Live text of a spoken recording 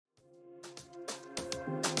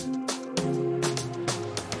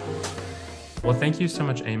Well, thank you so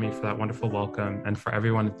much, Amy, for that wonderful welcome, and for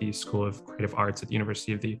everyone at the School of Creative Arts at the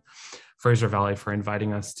University of the Fraser Valley for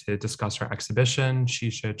inviting us to discuss our exhibition,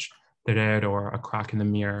 Shishich Derer, or A Crack in the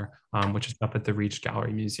Mirror, which is up at the Reach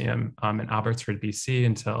Gallery Museum in Abbotsford, BC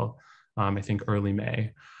until I think early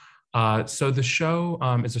May. So the show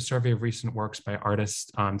is a survey of recent works by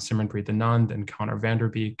artists Simranpreet Anand and Connor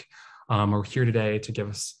VanderBeek. We're here today to give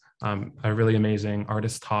us a really amazing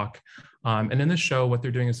artist talk. And in the show, what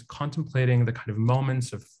they're doing is contemplating the kind of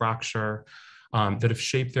moments of fracture that have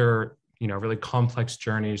shaped their really complex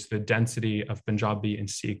journeys, the density of Punjabi and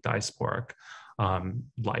Sikh diasporic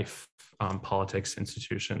life, politics,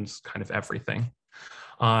 institutions, kind of everything.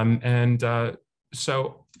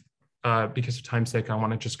 Because of time's sake, I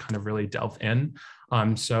want to just kind of really delve in.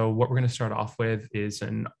 So what we're going to start off with is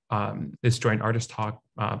this joint artist talk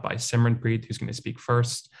by Simranpreet, who's going to speak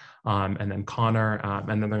first, and then Connor, and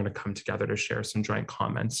then they're going to come together to share some joint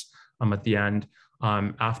comments at the end.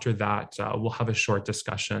 After that, we'll have a short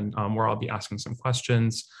discussion where I'll be asking some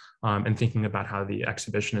questions and thinking about how the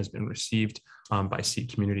exhibition has been received by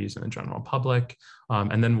Sikh communities and the general public.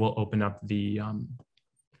 And then we'll open up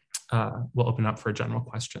for general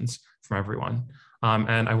questions from everyone.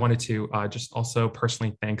 And I wanted to just also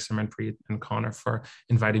personally thank Simranpreet and Connor for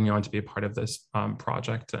inviting me on to be a part of this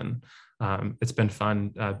project. And it's been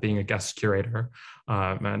fun being a guest curator.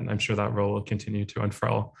 And I'm sure that role will continue to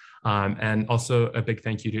unfurl. And also a big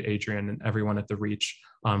thank you to Adrian and everyone at the Reach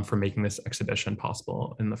for making this exhibition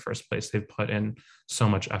possible in the first place. They've put in so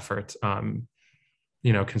much effort,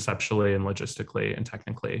 conceptually and logistically and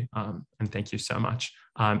technically, and thank you so much.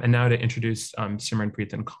 And now to introduce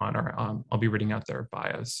Simranpreet and Connor, I'll be reading out their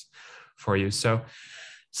bios for you. So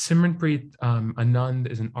Simranpreet Anand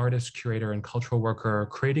is an artist, curator, and cultural worker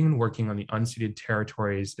creating and working on the unceded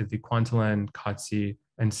territories of the Kwantlen, Katsi,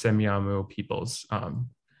 and Semiahmoo peoples,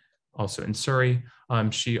 also in Surrey.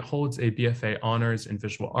 She holds a BFA honors in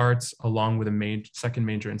visual arts, along with a second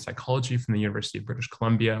major in psychology from the University of British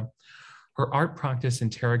Columbia. Her art practice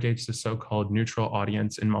interrogates the so-called neutral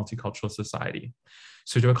audience in multicultural society.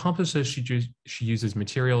 So to accomplish this, she uses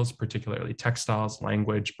materials, particularly textiles,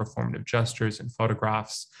 language, performative gestures, and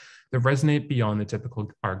photographs that resonate beyond the typical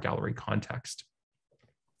art gallery context.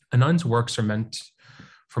 Anand's works are meant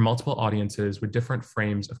for multiple audiences with different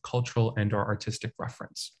frames of cultural and/or artistic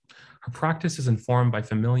reference. Her practice is informed by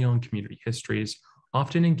familial and community histories,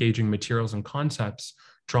 often engaging materials and concepts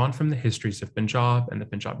drawn from the histories of Punjab and the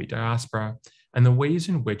Punjabi diaspora, and the ways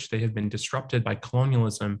in which they have been disrupted by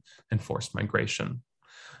colonialism and forced migration.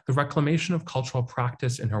 The reclamation of cultural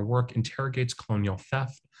practice in her work interrogates colonial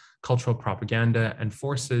theft, cultural propaganda, and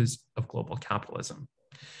forces of global capitalism.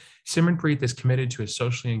 Simranpreet is committed to a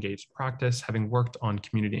socially engaged practice, having worked on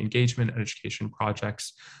community engagement and education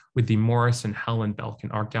projects with the Morris and Helen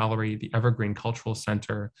Belkin Art Gallery, the Evergreen Cultural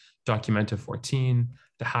Center, Documenta 14,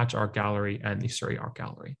 the Hatch Art Gallery, and the Surrey Art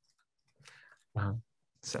Gallery.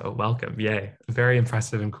 So welcome, yay. Very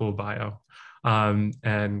impressive and cool bio.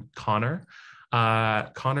 And Connor.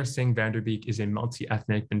 Connor Singh VanderBeek is a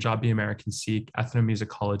multi-ethnic Punjabi American Sikh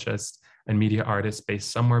ethnomusicologist and media artist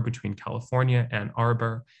based somewhere between California, Ann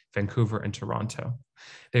Arbor, Vancouver, and Toronto.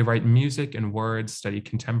 They write music and words, study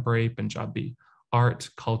contemporary Punjabi art,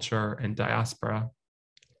 culture, and diaspora,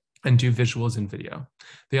 and do visuals and video.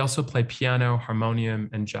 They also play piano, harmonium,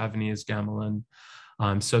 and Javanese gamelan,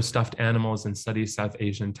 sew stuffed animals, and study South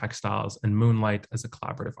Asian textiles, and moonlight as a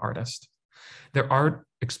collaborative artist. Their art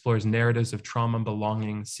explores narratives of trauma,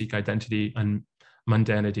 belonging, Sikh identity, and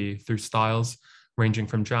mundanity through styles ranging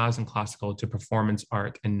from jazz and classical to performance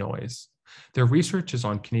art and noise. Their research is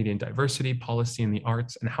on Canadian diversity, policy in the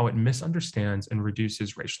arts, and how it misunderstands and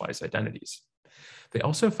reduces racialized identities. They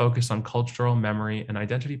also focus on cultural memory and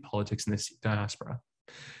identity politics in the Sikh diaspora.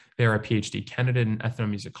 They are a PhD candidate in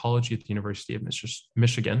ethnomusicology at the University of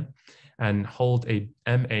Michigan and hold a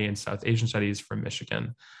MA in South Asian Studies from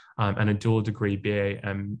Michigan and a dual degree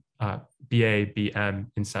BA/BM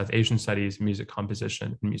in South Asian Studies, Music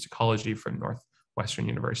Composition, and Musicology from Northwestern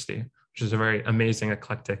University, which is a very amazing,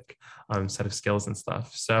 eclectic set of skills and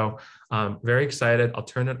stuff. So very excited. I'll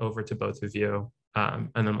turn it over to both of you,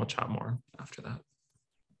 and then we'll chat more after that.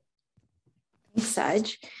 Thanks,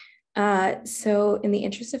 Saj. So in the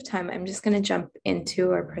interest of time, I'm just going to jump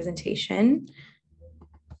into our presentation.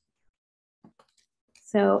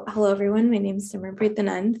 So hello, everyone. My name is Simranpreet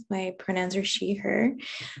Anand. My pronouns are she, her.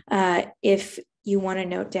 If you want to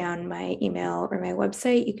note down my email or my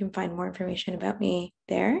website, you can find more information about me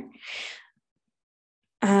there.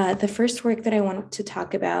 The first work that I want to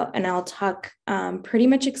talk about, and I'll talk pretty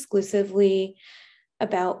much exclusively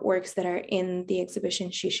about works that are in the exhibition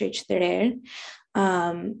Shishich Derer.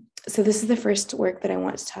 So this is the first work that I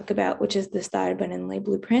want to talk about, which is the Star Bananlay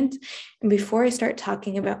Blueprint. And before I start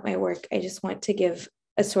talking about my work, I just want to give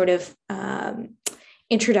a sort of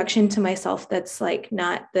introduction to myself that's like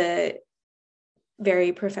not the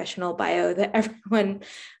very professional bio that everyone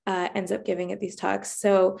ends up giving at these talks.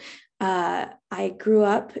 So I grew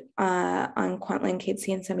up on Kwantlen,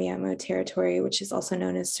 Catesy, and Semiahmoo territory, which is also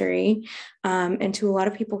known as Surrey. And to a lot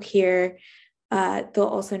of people here, they'll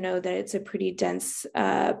also know that it's a pretty dense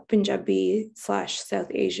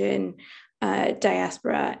Punjabi/South Asian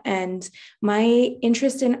diaspora. And my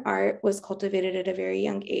interest in art was cultivated at a very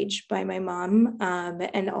young age by my mom,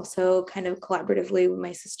 and also kind of collaboratively with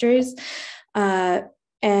my sisters. And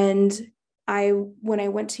when I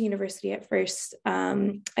went to university at first,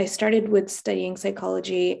 I started with studying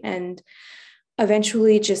psychology and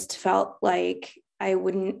eventually just felt like I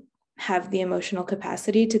wouldn't have the emotional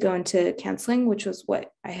capacity to go into counseling, which was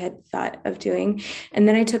what I had thought of doing. And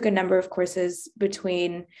then I took a number of courses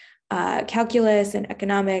between calculus and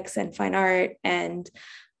economics and fine art. And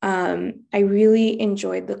I really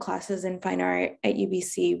enjoyed the classes in fine art at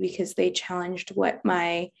UBC because they challenged what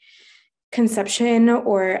my conception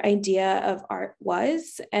or idea of art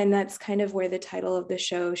was. And that's kind of where the title of the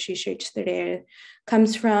show, Shishe Chhtere,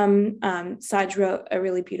 comes from. Saj wrote a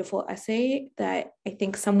really beautiful essay that I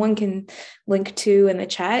think someone can link to in the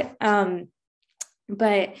chat. But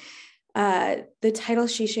the title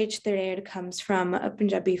Shishe Chhtere comes from a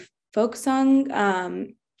Punjabi folk song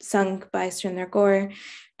sung by Surinder Kaur,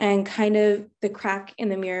 and kind of the crack in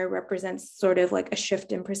the mirror represents sort of like a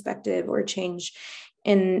shift in perspective or change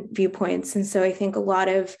in viewpoints. And so I think a lot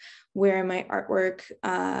of where my artwork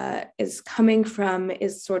is coming from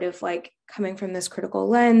is sort of like coming from this critical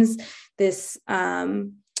lens, this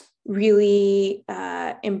really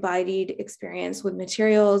embodied experience with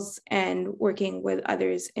materials and working with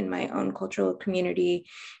others in my own cultural community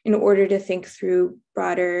in order to think through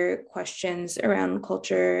broader questions around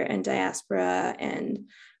culture and diaspora and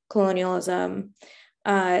colonialism.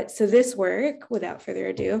 So this work, without further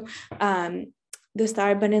ado, the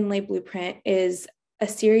Star Bananlay Blueprint is a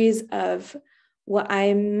series of what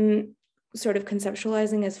I'm sort of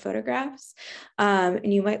conceptualizing as photographs.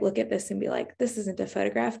 And you might look at this and be like, this isn't a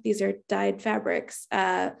photograph, these are dyed fabrics.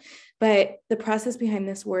 But the process behind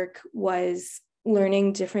this work was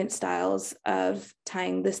learning different styles of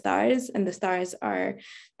tying the stars, and the stars are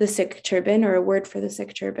the Sikh turban, or a word for the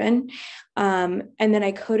Sikh turban. And then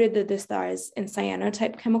I coated the stars in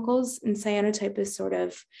cyanotype chemicals, and cyanotype is sort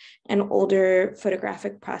of an older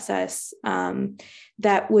photographic process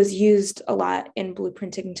that was used a lot in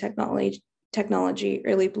blueprinting technology,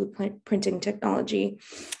 early blueprinting technology.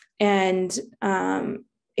 And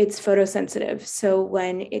it's photosensitive. So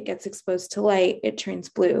when it gets exposed to light, it turns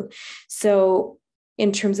blue. So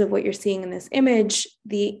in terms of what you're seeing in this image,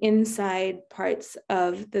 the inside parts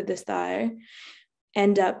of the dastar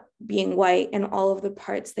end up being white, and all of the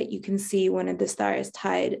parts that you can see when a dastar is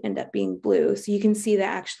tied end up being blue. So you can see that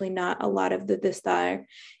actually not a lot of the dastar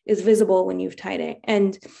is visible when you've tied it.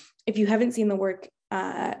 And if you haven't seen the work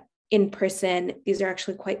in person, these are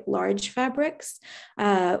actually quite large fabrics,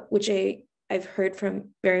 which I've heard from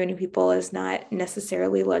very many people is not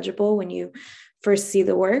necessarily legible when you first see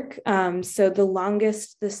the work. So the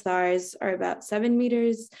longest the stars are about 7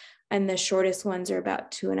 meters, and the shortest ones are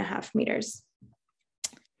about 2.5 meters.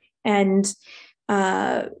 And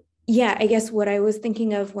yeah, I guess what I was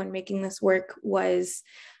thinking of when making this work was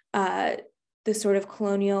the sort of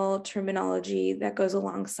colonial terminology that goes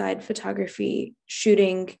alongside photography,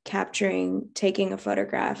 shooting, capturing, taking a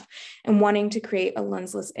photograph, and wanting to create a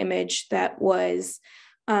lensless image that was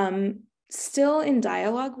still in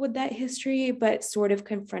dialogue with that history, but sort of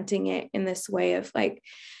confronting it in this way of like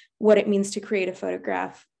what it means to create a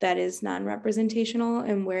photograph that is non-representational,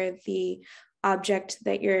 and where the object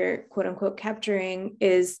that you're quote unquote capturing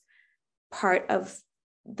is part of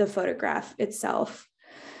the photograph itself.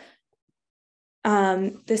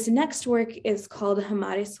 This next work is called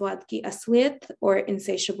Hamare Swad Ki Asliyat, or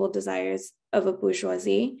Insatiable Desires of a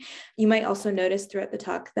Bourgeoisie. You might also notice throughout the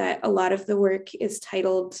talk that a lot of the work is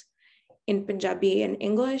titled in Punjabi and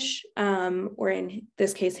English, or in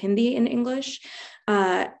this case, Hindi and English.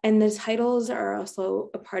 And the titles are also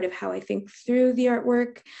a part of how I think through the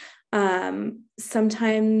artwork.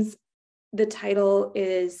 Sometimes the title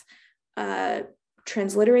is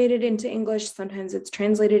transliterated into English, sometimes it's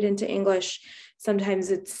translated into English,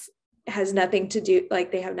 sometimes has nothing to do,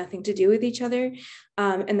 like they have nothing to do with each other.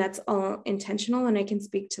 And that's all intentional, and I can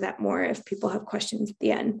speak to that more if people have questions at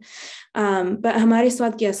the end. But Hamare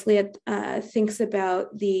Swad Ki Asliyat thinks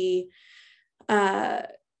about the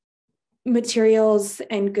materials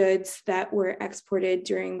and goods that were exported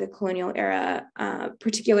during the colonial era,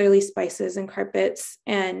 particularly spices and carpets,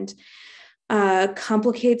 and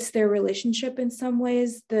complicates their relationship in some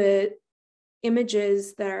ways. The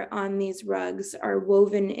images that are on these rugs are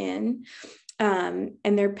woven in, and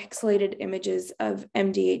they're pixelated images of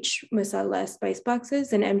MDH masala spice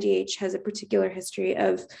boxes. And MDH has a particular history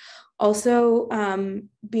of also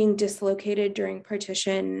being dislocated during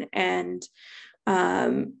partition, and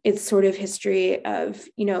its sort of history of,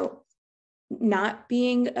 not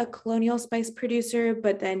being a colonial spice producer,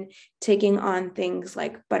 but then taking on things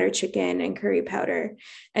like butter chicken and curry powder.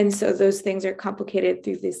 And so those things are complicated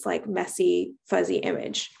through this like messy, fuzzy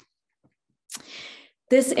image.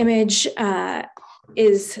 This image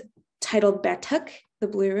is titled Batuk, the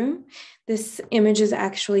Blue Room. This image is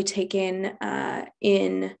actually taken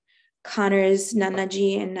in Connor's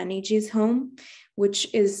Nanaji and Naniji's home,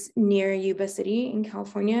 which is near Yuba City in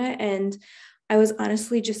California. And I was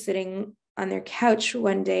honestly just sitting on their couch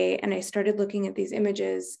one day and I started looking at these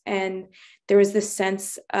images, and there was this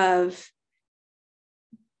sense of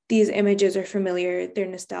these images are familiar, they're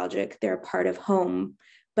nostalgic, they're a part of home,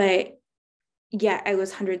 but yet I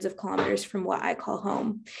was hundreds of kilometers from what I call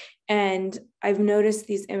home. And I've noticed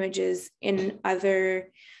these images in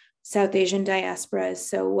other South Asian diasporas.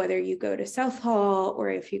 So whether you go to South Hall, or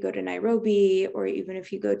if you go to Nairobi, or even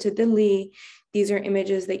if you go to Delhi, these are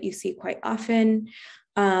images that you see quite often.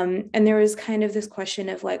 And there was kind of this question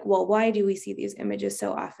of like, well, why do we see these images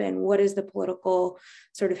so often? What is the political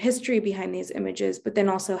sort of history behind these images? But then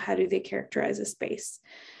also, how do they characterize a space?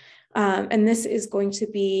 And this is going to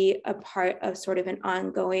be a part of sort of an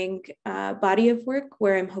ongoing body of work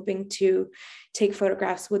where I'm hoping to take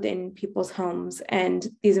photographs within people's homes and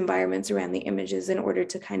these environments around the images in order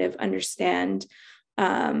to kind of understand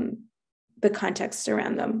the context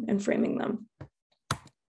around them and framing them.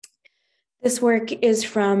 This work is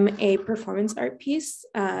from a performance art piece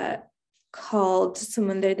called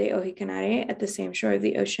Samundar de Ohi Kinare, at the same shore of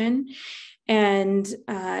the ocean. And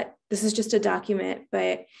this is just a document,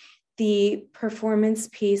 but the performance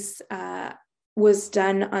piece was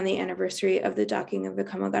done on the anniversary of the docking of the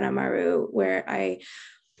Kamagara Maru, where I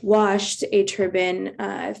washed a turban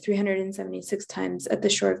 376 times at the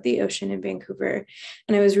shore of the ocean in Vancouver.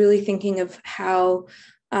 And I was really thinking of how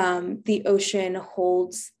the ocean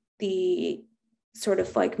holds the sort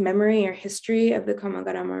of like memory or history of the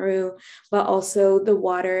Kamagara Maru, but also the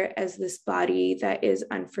water as this body that is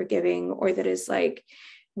unforgiving, or that is like,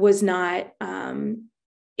 was not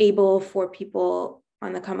able for people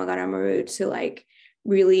on the Kamagara Maru to like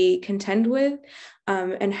really contend with,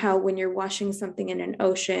 and how when you're washing something in an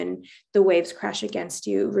ocean, the waves crash against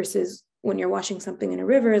you, versus when you're washing something in a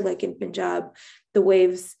river, like in Punjab, the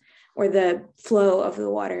waves or the flow of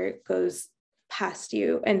the water goes past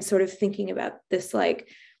you, and sort of thinking about this like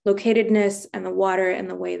locatedness and the water and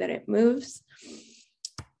the way that it moves.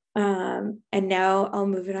 And now I'll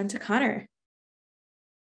move it on to Connor.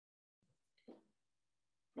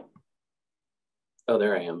 Oh,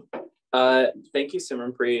 there I am. Thank you,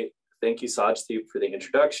 Simranpreet. Thank you, Sajdeep, for the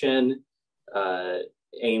introduction.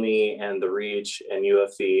 Amy and the Reach and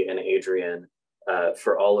UFE and Adrian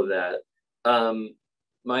for all of that.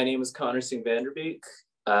 My name is Connor Singh VanderBeek.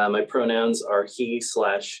 My pronouns are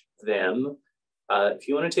he/them. If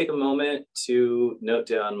you want to take a moment to note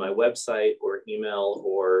down my website or email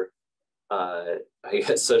or I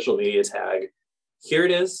guess social media tag, here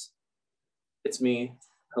it is. It's me.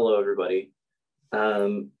 Hello, everybody.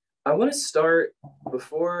 I want to start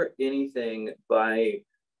before anything by,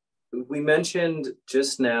 we mentioned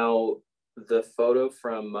just now the photo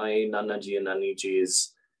from my Nanaji and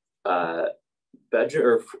Naniji's bedroom,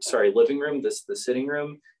 or sorry, living room, the sitting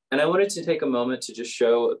room. And I wanted to take a moment to just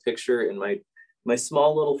show a picture in my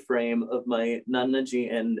small little frame of my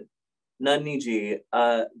Nanaji and Naniji,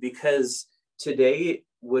 because today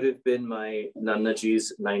would have been my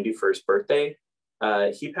Nanaji's 91st birthday.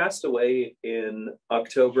 He passed away in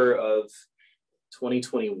October of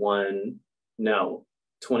 2021. No,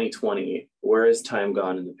 2020. Where has time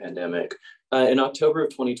gone in the pandemic? In October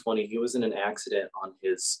of 2020, he was in an accident on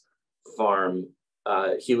his farm.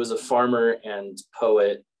 He was a farmer and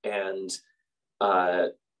poet, and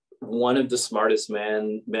one of the smartest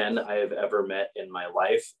men I have ever met in my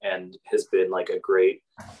life, and has been like a great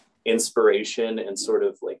inspiration and sort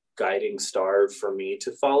of like guiding star for me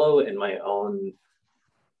to follow in my own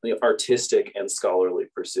artistic and scholarly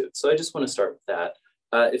pursuits. So I just want to start with that.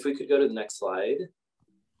 If we could go to the next slide.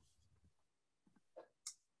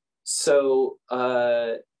 So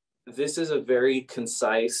this is a very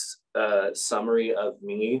concise summary of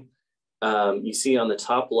me. You see on the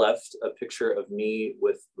top left a picture of me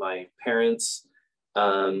with my parents.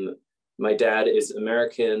 My dad is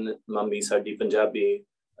American, Mummy Sajdeep Punjabi.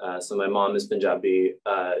 So my mom is Punjabi.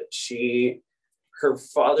 Her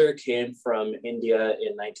father came from India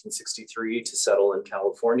in 1963 to settle in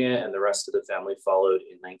California, and the rest of the family followed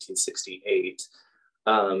in 1968.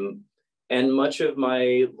 And much of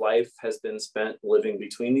my life has been spent living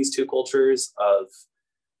between these two cultures of,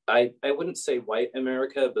 I wouldn't say white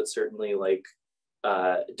America, but certainly like,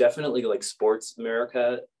 definitely like sports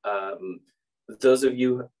America. Those of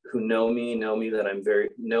you who know that I'm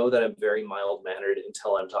very mild-mannered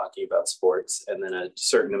until I'm talking about sports, and then a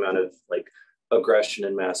certain amount of like aggression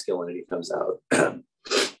and masculinity comes out.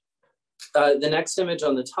 The next image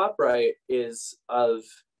on the top right is of,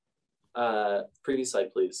 previous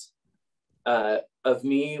slide, please. Of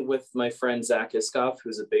me with my friend Zach Iskoff,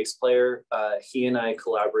 who's a bass player. He and I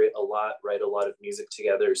collaborate a lot, write a lot of music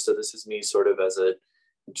together. So this is me sort of as a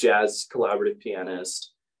jazz collaborative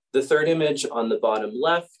pianist. The third image on the bottom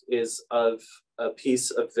left is of a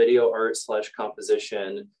piece of video art /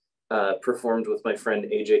 composition performed with my friend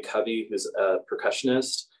AJ Covey, who's a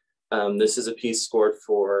percussionist. This is a piece scored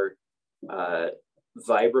for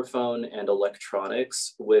vibraphone and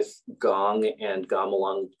electronics with gong and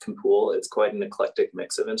gamelan kumpul. It's quite an eclectic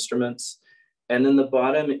mix of instruments. And then the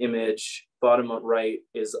bottom image, bottom right,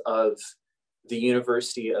 is of the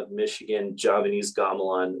University of Michigan Javanese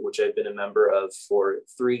gamelan, which I've been a member of for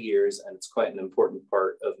 3 years, and it's quite an important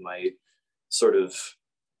part of my sort of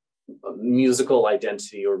musical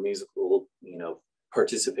identity or musical,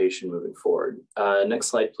 participation moving forward. Next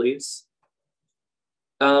slide, please.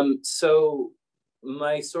 So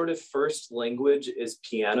my sort of first language is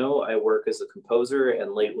piano. I work as a composer,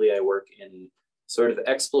 and lately I work in sort of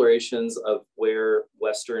explorations of where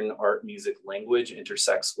Western art music language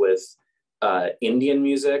intersects with Indian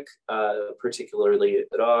music, particularly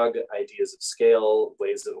rag, ideas of scale,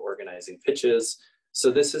 ways of organizing pitches. So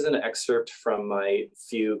this is an excerpt from my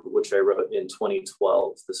fugue, which I wrote in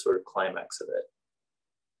 2012, the sort of climax of it.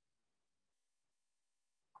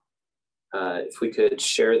 If we could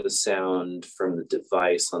share the sound from the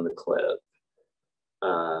device on the clip.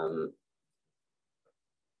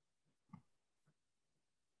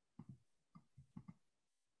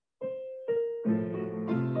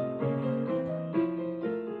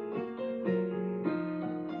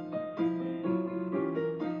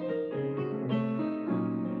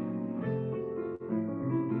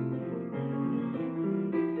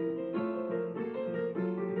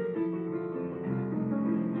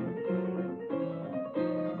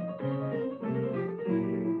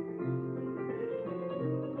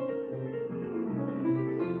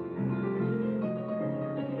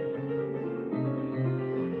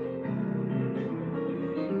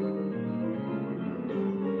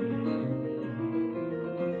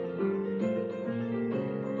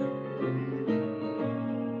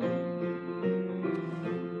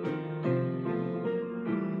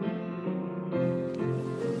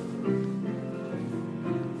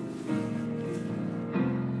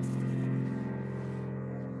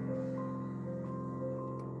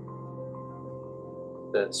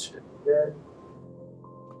 That's good.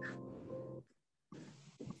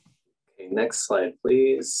 Okay, next slide,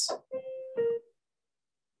 please.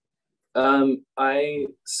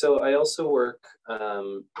 I also work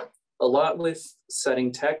a lot with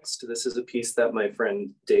setting text. This is a piece that my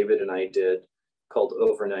friend David and I did called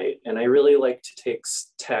Overnight. And I really like to take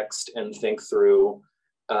text and think through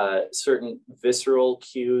certain visceral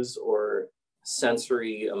cues or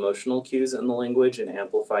sensory emotional cues in the language and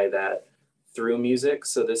amplify that through music.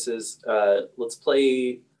 So this is, let's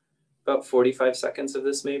play about 45 seconds of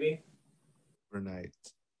this maybe. Overnight.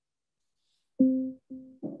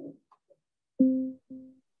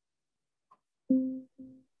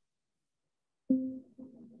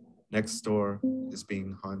 Next door is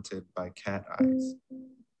being haunted by cat eyes.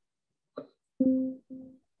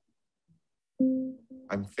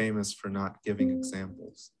 I'm famous for not giving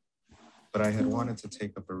examples, but I had wanted to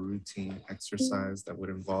take up a routine exercise that would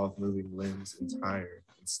involve moving limbs entire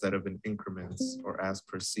instead of in increments or as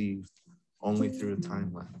perceived only through a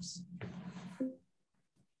time lapse.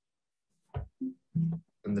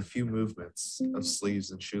 And the few movements of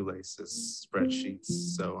sleeves and shoelaces, spreadsheets,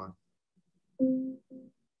 so on.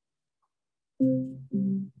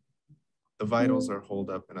 The vitals are holed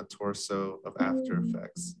up in a torso of after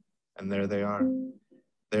effects, and there they are.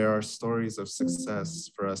 There are stories of success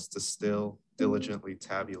for us to still diligently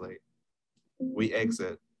tabulate. We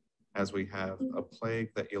exit as we have a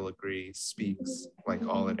plague that you'll agree speaks like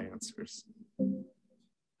all it answers.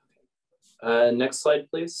 Next slide,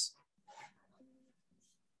 please.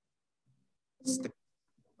 stay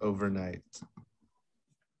overnight.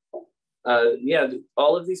 Yeah,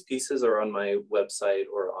 all of these pieces are on my website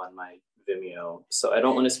or on my Vimeo, so I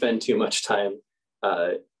don't want to spend too much time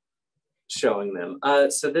showing them.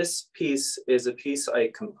 So this piece is a piece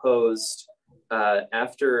I composed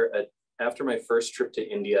after my first trip to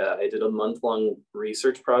India. I did a month-long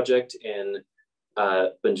research project in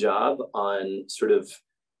Punjab on sort of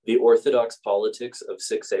the orthodox politics of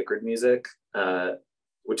Sikh sacred music,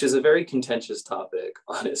 which is a very contentious topic,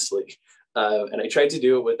 honestly. And I tried to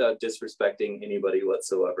do it without disrespecting anybody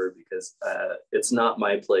whatsoever, because it's not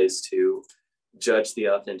my place to judge the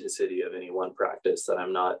authenticity of any one practice that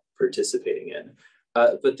I'm not participating in.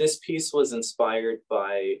 But this piece was inspired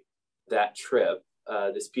by that trip.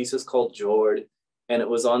 This piece is called Jord, and it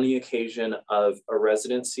was on the occasion of a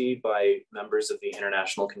residency by members of the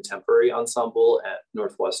International Contemporary Ensemble at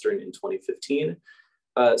Northwestern in 2015.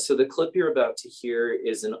 So the clip you're about to hear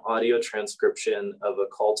is an audio transcription of a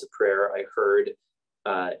call to prayer I heard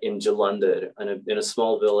in Jalandhar, in a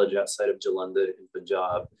small village outside of Jalandhar in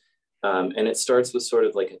Punjab. And it starts with sort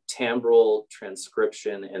of like a timbral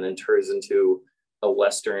transcription and then turns into a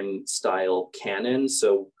Western style canon.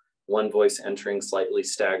 So one voice entering slightly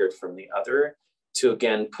staggered from the other to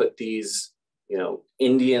again put these,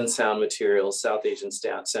 Indian sound materials, South Asian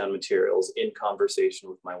sound materials in conversation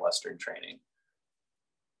with my Western training.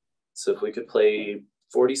 So if we could play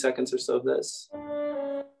 40 seconds or so of this.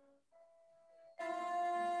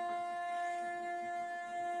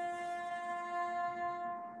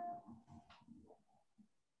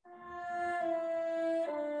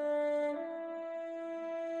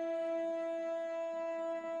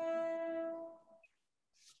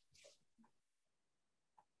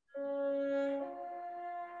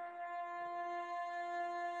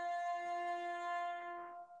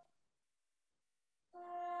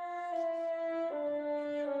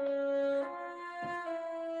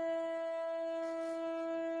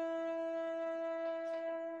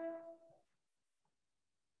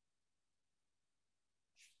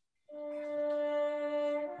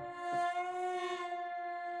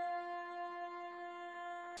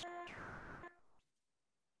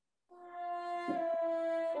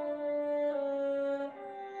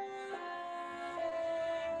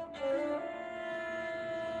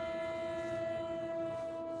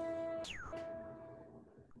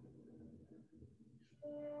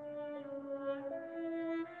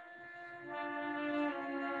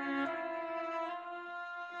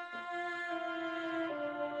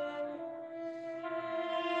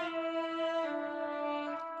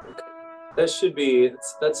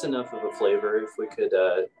 That's enough of a flavor. If we could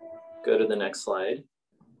go to the next slide.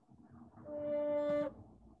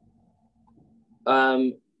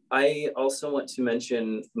 I also want to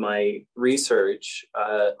mention my research.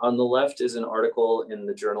 On the left is an article in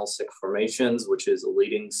the journal Sikh Formations, which is a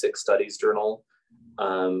leading Sikh studies journal,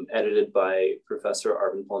 edited by Professor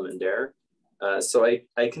Arvind Palmander. So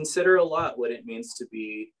I consider a lot what it means to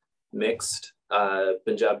be mixed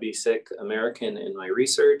Punjabi Sikh American in my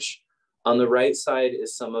research. On the right side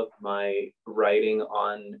is some of my writing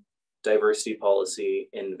on diversity policy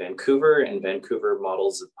in Vancouver and Vancouver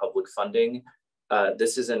models of public funding.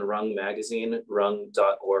 This is in Rung magazine,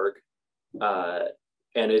 rung.org. And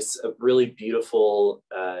it's a really beautiful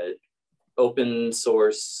open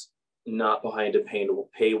source, not behind a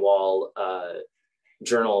paywall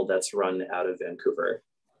journal that's run out of Vancouver.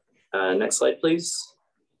 Next slide, please.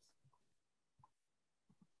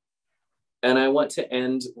 And I want to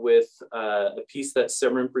end with a piece that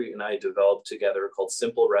Simranpreet and I developed together called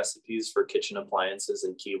Simple Recipes for Kitchen Appliances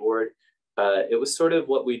and Keyboard. It was sort of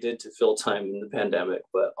what we did to fill time in the pandemic,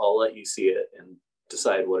 but I'll let you see it and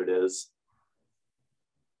decide what it is.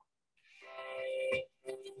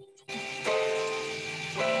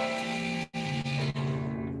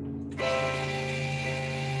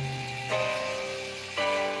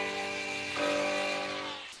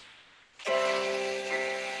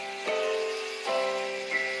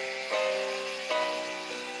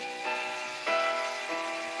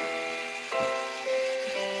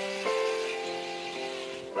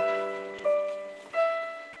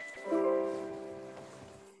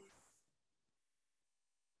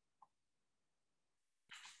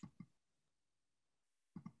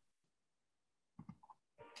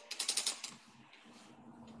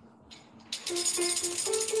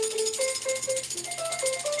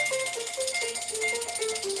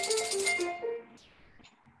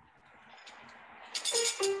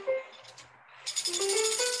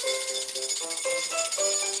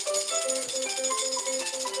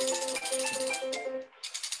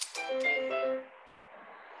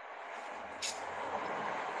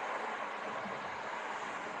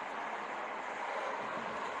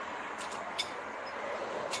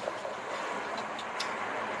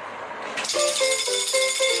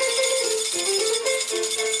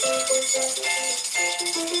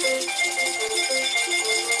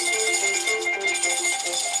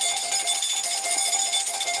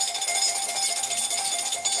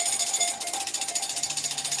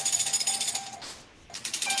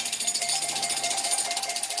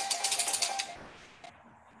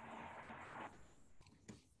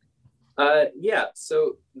 Yeah,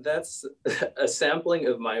 so that's a sampling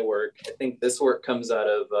of my work. I think this work comes out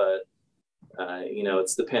of,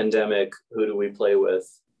 it's the pandemic. Who do we play with?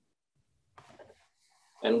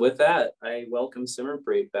 And with that, I welcome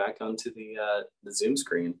Simranpreet back onto the Zoom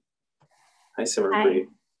screen. Hi, Simranpreet.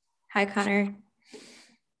 Hi, Connor.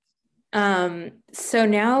 So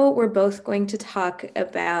now we're both going to talk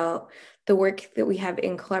about the work that we have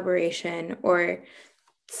in collaboration, or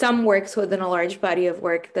some works within a large body of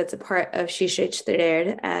work that's a part of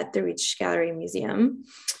Shishe at the Reach Gallery Museum.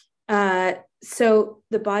 So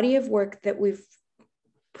the body of work that we've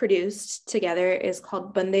produced together is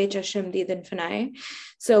called Bande Jasham Didin Fanai.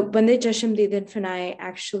 So Bande Jasham Didin Fanai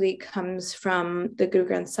actually comes from the Guru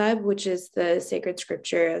Granth Sahib, which is the sacred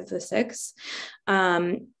scripture of the Sikhs,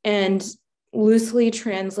 and loosely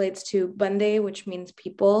translates to Bande, which means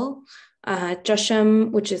people,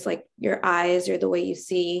 Jasham, which is like your eyes or the way you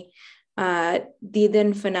see,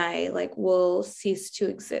 Didin Fanai, like will cease to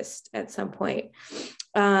exist at some point,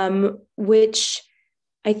 which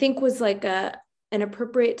I think was like an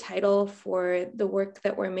appropriate title for the work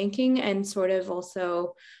that we're making, and sort of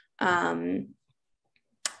also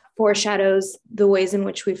foreshadows the ways in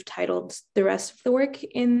which we've titled the rest of the work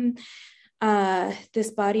in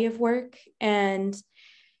this body of work. And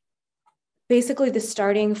basically the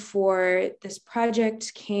starting for this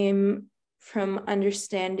project came from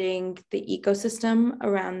understanding the ecosystem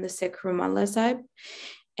around the Sikh Rumallah Sahib.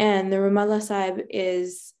 And the Rumallah Sahib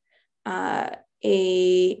is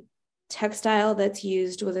a textile that's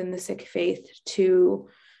used within the Sikh faith to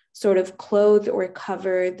sort of clothe or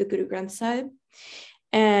cover the Guru Granth Sahib.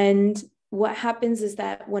 And what happens is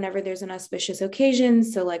that whenever there's an auspicious occasion,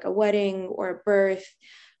 so like a wedding or a birth,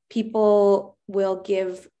 people will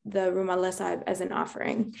give the Rumallah Sahib as an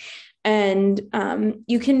offering. And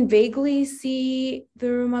you can vaguely see the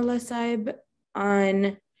Rumallah Sahib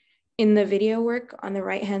in the video work on the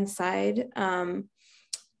right-hand side,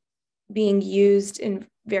 being used in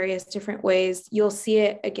various different ways. You'll see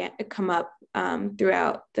it again come up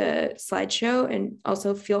throughout the slideshow, and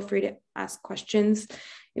also feel free to ask questions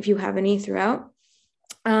if you have any throughout.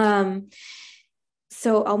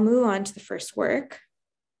 So I'll move on to the first work.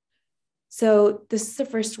 So this is the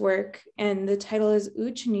first work, and the title is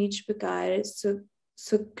Uch Neech Bekar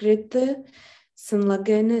Sukrit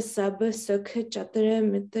Sanlagan Sab Sukh Chatra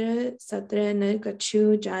Mitra Satra Na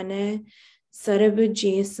Kachu Jane Sarab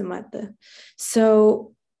Ji Samata.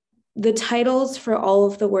 So the titles for all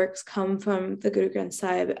of the works come from the Guru Granth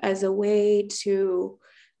Sahib as a way to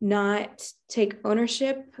not take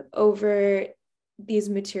ownership over these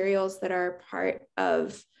materials that are part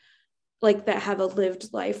of, like, that have a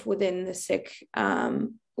lived life within the Sikh,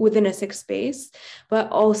 within a Sikh space,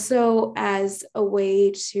 but also as a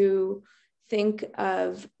way to think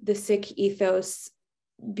of the Sikh ethos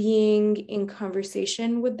being in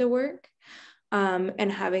conversation with the work,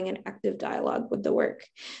 and having an active dialogue with the work.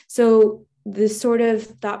 So the sort of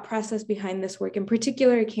thought process behind this work in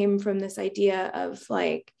particular came from this idea of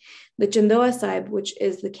like the Chandoa Sahib, which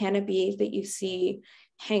is the canopy that you see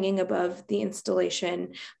hanging above the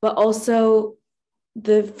installation, but also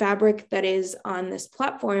the fabric that is on this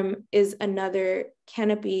platform is another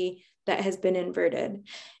canopy that has been inverted.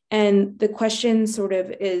 And the question sort of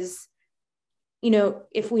is,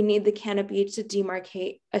 if we need the canopy to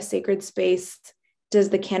demarcate a sacred space, does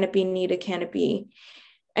the canopy need a canopy?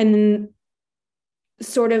 And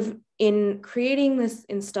sort of in creating this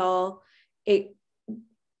install, it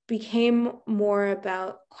became more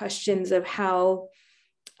about questions of how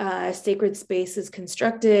sacred space is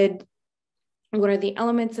constructed. What are the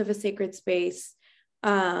elements of a sacred space?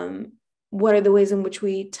 What are the ways in which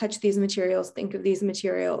we touch these materials, think of these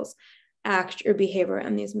materials, act or behave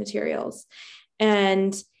around these materials?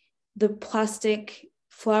 And the plastic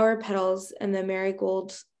flower petals and the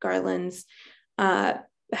marigold garlands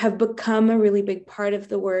have become a really big part of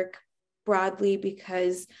the work broadly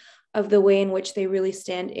because of the way in which they really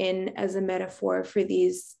stand in as a metaphor for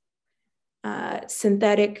these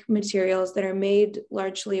synthetic materials that are made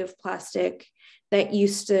largely of plastic that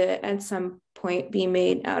used to at some point be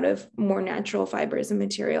made out of more natural fibers and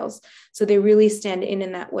materials. So they really stand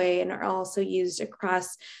in that way and are also used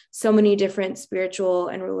across so many different spiritual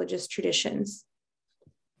and religious traditions.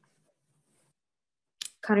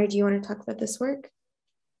 Connor, do you want to talk about this work?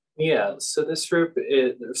 Yeah, so this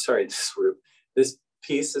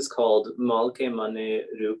piece is called Malke Mane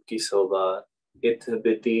Roop Ki Soba Ith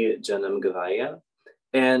Biti Janam Gavaya.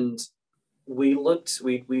 And we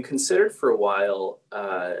considered for a while,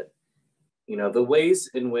 the ways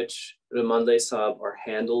in which Ramande Sahib are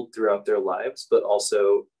handled throughout their lives, but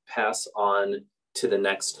also pass on to the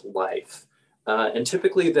next life. And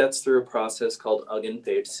typically that's through a process called Agan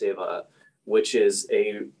Tej Seva, which is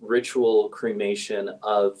a ritual cremation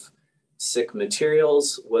of Sikh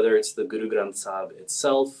materials, whether it's the Guru Granth Sahib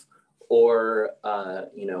itself or,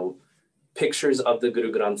 pictures of the Guru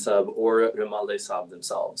Granth Sahib or Ramande Sahib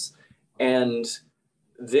themselves. And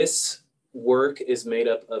this work is made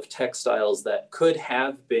up of textiles that could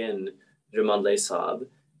have been Ramande Sahib.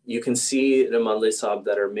 You can see Ramande Sahib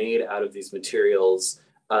that are made out of these materials,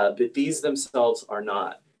 but these themselves are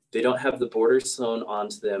not. They don't have the borders sewn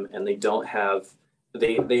onto them, and they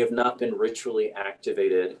have not been ritually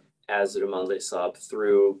activated as Ramande Sahib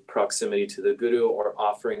through proximity to the Guru or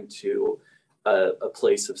offering to a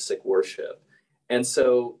place of Sikh worship. And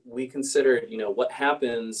so we considered, what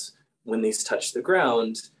happens when these touch the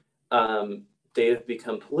ground. They have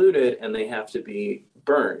become polluted and they have to be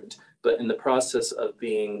burned. But in the process of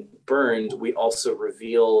being burned, we also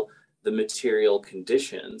reveal the material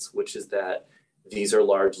conditions, which is that these are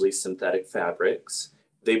largely synthetic fabrics.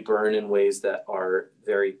 They burn in ways that are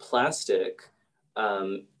very plastic,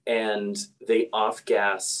 and they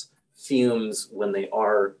off-gas fumes when they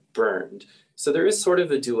are burned. So there is sort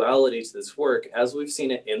of a duality to this work. As we've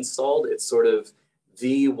seen it installed, it's sort of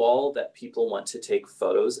the wall that people want to take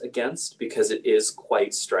photos against because it is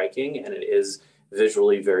quite striking and it is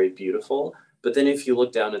visually very beautiful. But then if you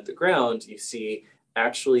look down at the ground, you see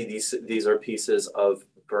actually these are pieces of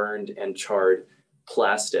burned and charred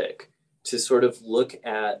plastic to sort of look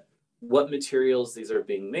at what materials these are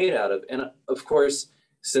being made out of. And of course,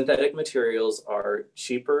 synthetic materials are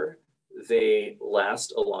cheaper. They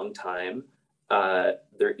last a long time.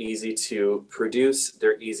 They're easy to produce.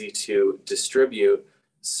 They're easy to distribute.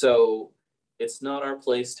 So it's not our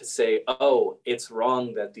place to say, oh, it's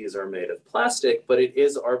wrong that these are made of plastic, but it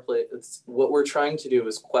is our place. What we're trying to do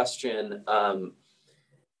is question,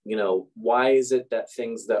 why is it that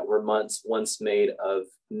things that were once made of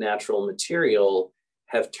natural material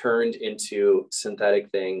have turned into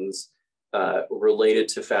synthetic things related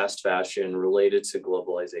to fast fashion, related to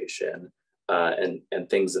globalization, and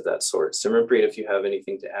things of that sort. Simranpreet, if you have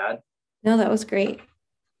anything to add. No, that was great.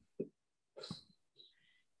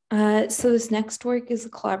 So this next work is a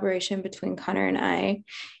collaboration between Connor and I,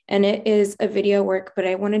 and it is a video work, but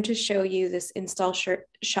I wanted to show you this install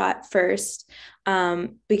shot first,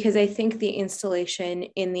 because I think the installation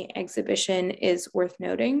in the exhibition is worth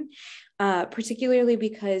noting, particularly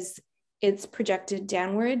because it's projected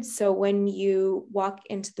downwards. So when you walk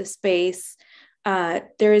into the space,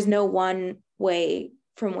 there is no one way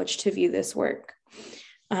from which to view this work.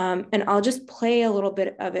 And I'll just play a little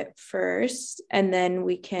bit of it first, and then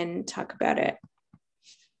we can talk about it.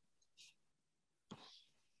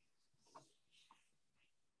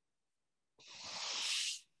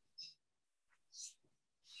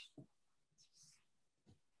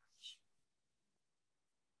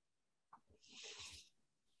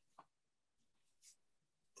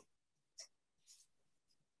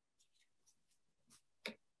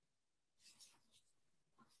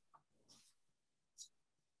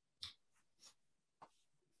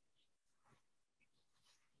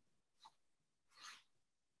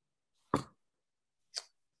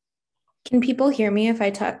 Can people hear me if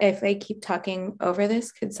I keep talking over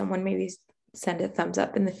this? Could someone maybe send a thumbs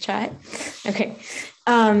up in the chat? Okay.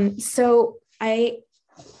 So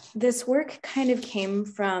this work kind of came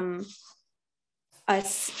from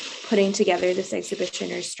us putting together this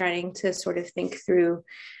exhibition, or starting to sort of think through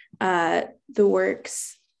the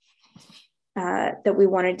works that we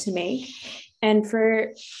wanted to make. And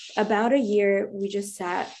for about a year, we just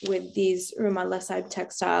sat with these Rumallah Sahib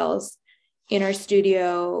textiles in our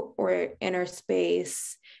studio or in our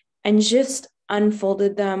space and just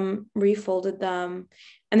unfolded them, refolded them.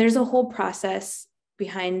 And there's a whole process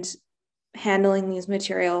behind handling these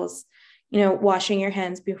materials, washing your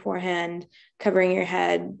hands beforehand, covering your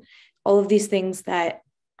head, all of these things that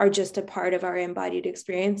are just a part of our embodied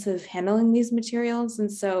experience of handling these materials.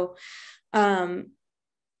 And so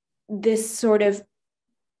this sort of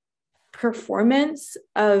performance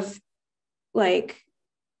of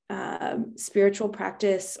spiritual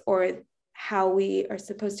practice, or how we are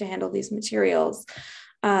supposed to handle these materials,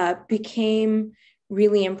 became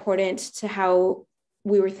really important to how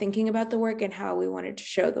we were thinking about the work and how we wanted to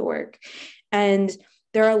show the work. And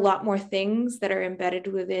there are a lot more things that are embedded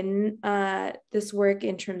within this work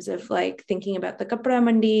in terms of like thinking about the kapra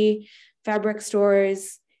mandi, fabric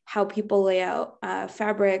stores, how people lay out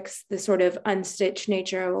fabrics, the sort of unstitched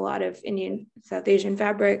nature of a lot of Indian, South Asian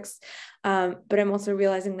fabrics. But I'm also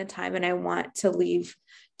realizing the time, and I want to leave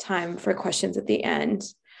time for questions at the end.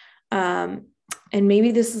 And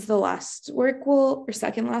maybe this is the last work or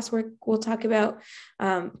second last work we'll talk about,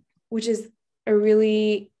 which is a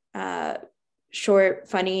really short,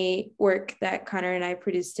 funny work that Connor and I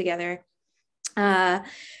produced together,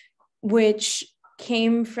 which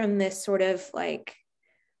came from this sort of like,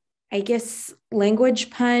 I guess, language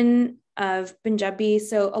pun of Punjabi.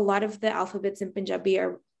 So a lot of the alphabets in Punjabi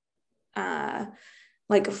are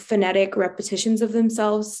like phonetic repetitions of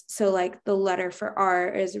themselves. So like the letter for R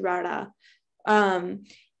is Rara.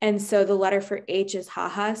 And so the letter for H is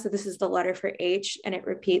haha. So this is the letter for H and it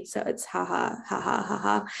repeats. So it's haha, haha,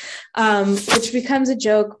 haha, which becomes a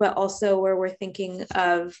joke, but also where we're thinking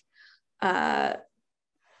of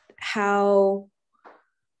how,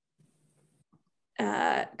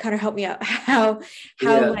 kind of help me out, how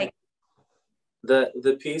like.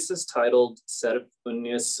 The piece is titled Sarf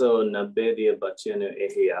 1990 diye bachchiyan nu eh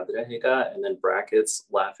yaad rahega, and then brackets,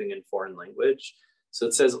 laughing in foreign language. So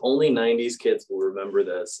it says only 90s kids will remember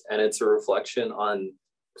this. And it's a reflection on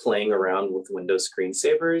playing around with Windows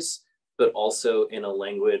screensavers, but also in a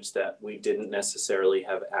language that we didn't necessarily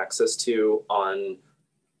have access to on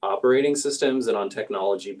operating systems and on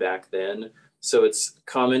technology back then. So it's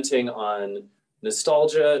commenting on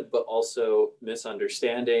nostalgia, but also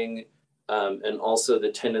misunderstanding, and also the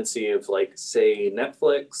tendency of like, say,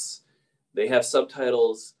 Netflix, they have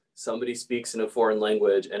subtitles, somebody speaks in a foreign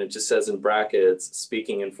language and it just says in brackets,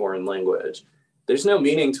 speaking in foreign language. There's no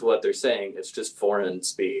meaning to what they're saying. It's just foreign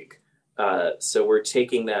speak. So we're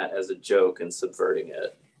taking that as a joke and subverting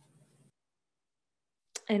it.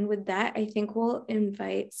 And with that, I think we'll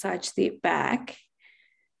invite Sajdeep back.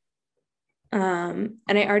 And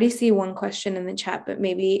I already see one question in the chat, but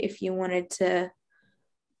maybe if you wanted to.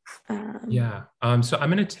 Yeah, so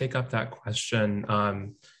I'm going to take up that question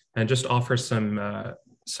and just offer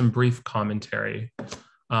some brief commentary,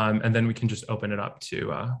 and then we can just open it up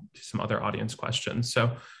to some other audience questions.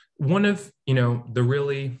 So one of, the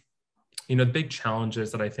really, big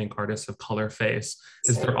challenges that I think artists of color face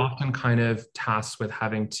is they're often kind of tasked with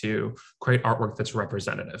having to create artwork that's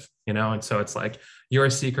representative, and so it's like, you're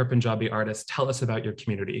a Sikh or Punjabi artist, tell us about your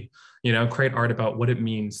community, create art about what it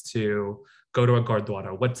means to go to a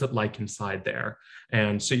gurdwara, what's it like inside there.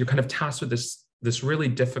 And so you're kind of tasked with this really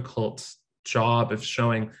difficult job of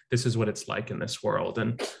showing this is what it's like in this world.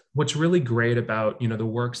 And what's really great about the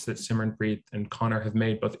works that Simranpreet and Connor have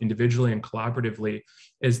made, both individually and collaboratively,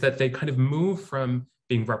 is that they kind of move from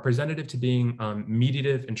being representative to being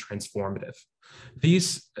mediative and transformative.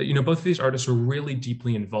 These, both of these artists are really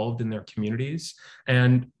deeply involved in their communities,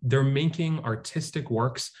 and they're making artistic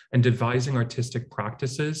works and devising artistic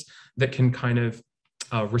practices that can kind of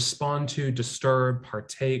respond to, disturb,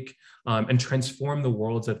 partake, and transform the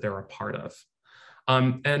worlds that they're a part of.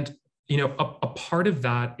 And a part of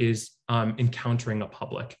that is encountering a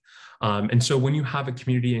public. And so when you have a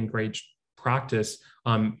community engaged practice,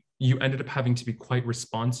 you ended up having to be quite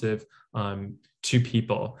responsive to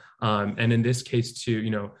people. And in this case,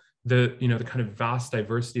 to the kind of vast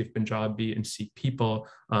diversity of Punjabi and Sikh people,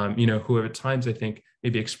 who have at times, I think,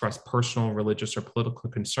 maybe express personal, religious, or political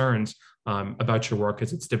concerns about your work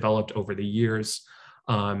as it's developed over the years,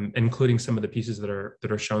 including some of the pieces that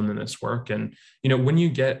are shown in this work. And when you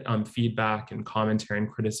get feedback and commentary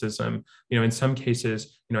and criticism, in some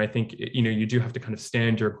cases, I think you do have to kind of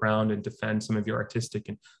stand your ground and defend some of your artistic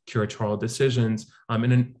and curatorial decisions.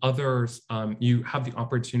 And in others, you have the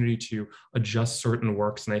opportunity to adjust certain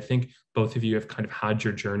works. And I think both of you have kind of had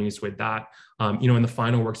your journeys with that. And the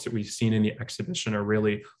final works that we've seen in the exhibition are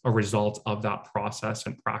really a result of that process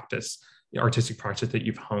and practice, artistic practice that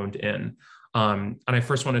you've honed in. And I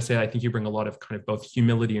first want to say, I think you bring a lot of kind of both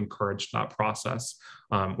humility and courage to that process,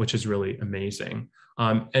 which is really amazing.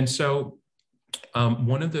 And so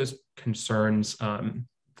one of those concerns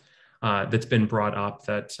that's been brought up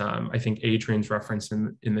that I think Adrian's referenced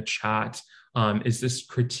in the chat is this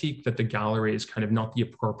critique that the gallery is kind of not the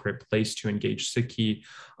appropriate place to engage Sikhi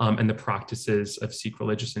and the practices of Sikh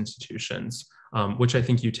religious institutions, which I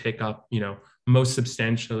think you take up, most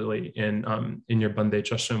substantially in your Bande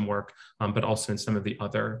Chasham work, but also in some of the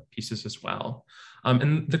other pieces as well.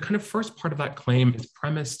 And the kind of first part of that claim is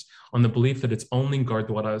premised on the belief that it's only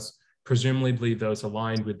Gurdwaras, presumably those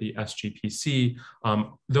aligned with the SGPC,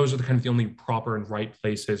 those are the kind of the only proper and right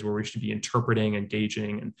places where we should be interpreting,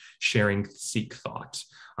 engaging, and sharing Sikh thought.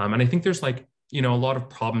 And I think there's like you know, a lot of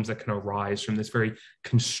problems that can arise from this very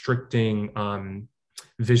constricting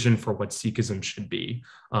vision for what Sikhism should be.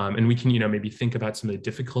 And we can, you know, maybe think about some of the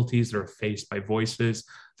difficulties that are faced by voices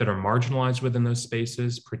that are marginalized within those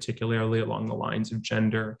spaces, particularly along the lines of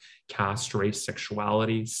gender, caste, race,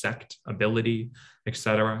 sexuality, sect, ability,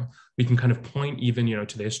 etc. We can kind of point even, you know,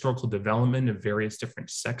 to the historical development of various different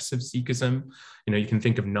sects of Sikhism. You know, you can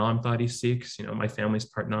think of Namdhari Sikhs, you know, my family's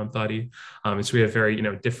part Namdhari. So we have very, you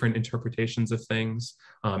know, different interpretations of things.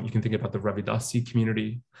 You can think about the Ravidasi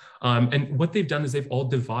community. And what they've done is they've all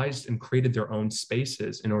devised and created their own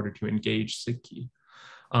spaces in order to engage Sikhi.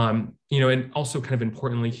 You know, and also kind of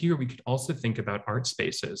importantly here, we could also think about art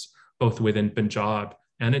spaces, both within Punjab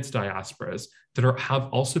and its diasporas, that have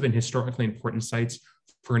also been historically important sites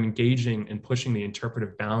for engaging and pushing the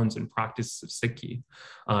interpretive bounds and practices of Sikhi.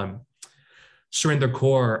 Surinder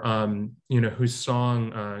Kaur, you know, whose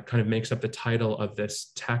song kind of makes up the title of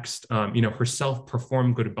this text, you know, herself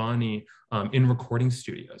performed Gurbani in recording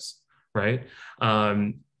studios, right?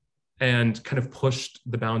 And kind of pushed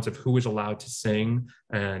the bounds of who was allowed to sing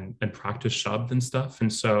and practice shabd and stuff.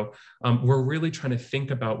 And so we're really trying to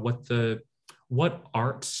think about what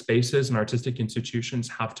art spaces and artistic institutions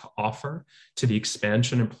have to offer to the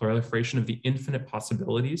expansion and proliferation of the infinite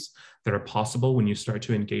possibilities that are possible when you start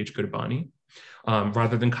to engage Gurbani,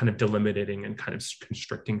 rather than kind of delimiting and kind of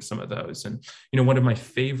constricting some of those. And, you know, one of my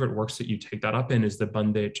favorite works that you take that up in is the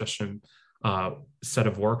Bande Chasham set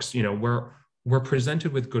of works, you know, where we're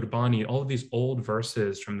presented with Gurbani, all of these old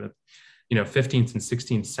verses from the, you know, 15th and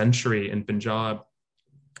 16th century in Punjab,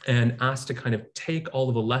 and asked to kind of take all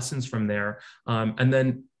of the lessons from there and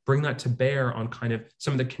then bring that to bear on kind of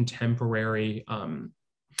some of the contemporary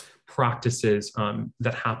practices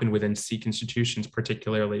that happen within Sikh institutions,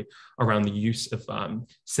 particularly around the use of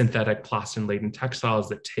synthetic plastin-laden textiles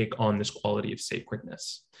that take on this quality of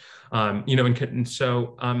sacredness. You know, and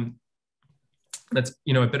so that's,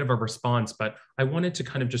 you know, a bit of a response, but I wanted to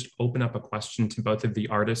kind of just open up a question to both of the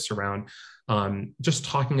artists around just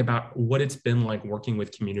talking about what it's been like working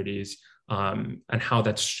with communities and how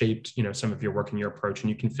that's shaped, you know, some of your work and your approach. And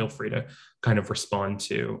you can feel free to kind of respond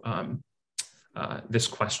to this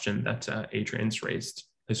question that Adrian's raised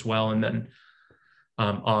as well. And then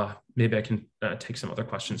maybe I can take some other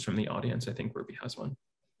questions from the audience. I think Ruby has one.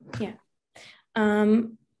 Yeah.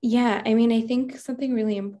 Yeah, I mean, I think something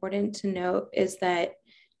really important to note is that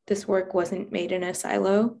this work wasn't made in a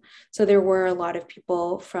silo. So there were a lot of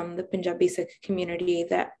people from the Punjabi Sikh community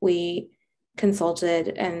that we consulted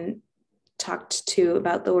and talked to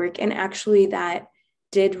about the work. And actually that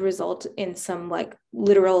did result in some like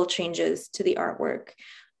literal changes to the artwork.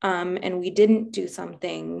 And we didn't do some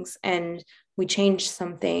things and we changed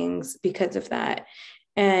some things because of that.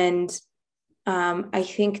 And I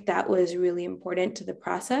think that was really important to the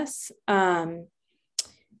process. But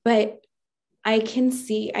I can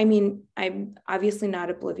see, I mean, I'm obviously not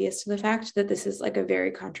oblivious to the fact that this is like a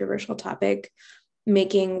very controversial topic,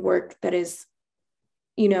 making work that is,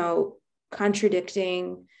 you know,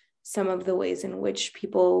 contradicting some of the ways in which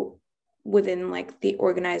people within like the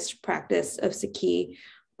organized practice of Sikhi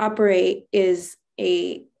operate is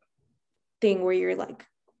a thing where you're like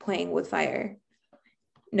playing with fire.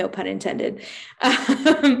 No pun intended.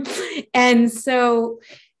 And so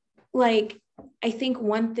like, I think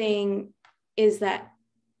one thing is that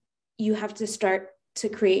you have to start to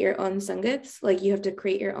create your own sangats, like you have to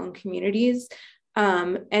create your own communities.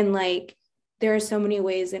 And like, there are so many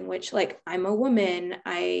ways in which like, I'm a woman,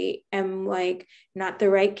 I am like not the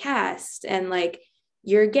right caste, and like,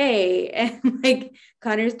 you're gay, and like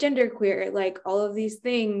Connor's genderqueer, like all of these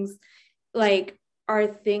things, like are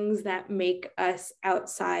things that make us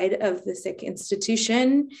outside of the Sikh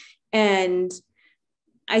institution. And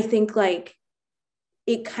I think like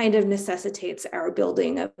it kind of necessitates our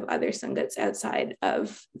building of other sangats outside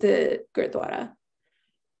of the Gurdwara.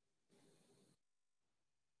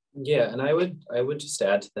 Yeah, and I would just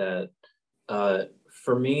add to that.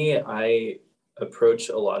 For me, I approach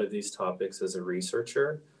a lot of these topics as a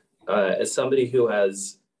researcher, as somebody who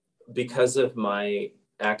has, because of my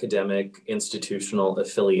academic institutional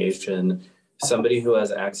affiliation, somebody who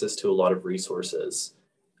has access to a lot of resources.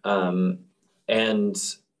 And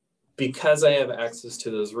because I have access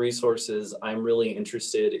to those resources, I'm really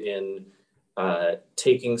interested in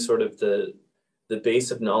taking sort of the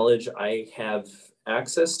base of knowledge I have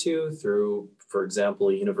access to through, for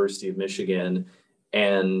example, University of Michigan,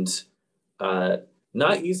 and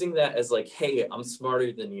not using that as like, hey, I'm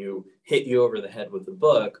smarter than you, hit you over the head with the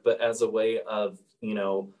book, but as a way of, you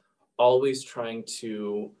know, always trying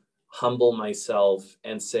to humble myself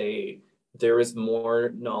and say, there is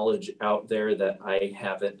more knowledge out there that I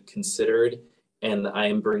haven't considered. and I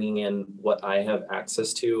am bringing in what I have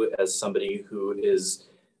access to as somebody who is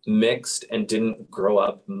mixed and didn't grow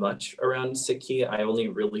up much around Sikhi. I only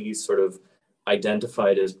really sort of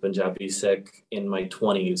identified as Punjabi Sikh in my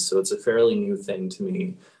 20s, so it's a fairly new thing to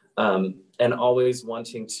me. And always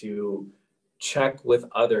wanting to check with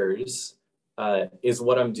others, is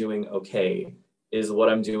what I'm doing okay? Is what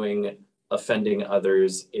I'm doing offending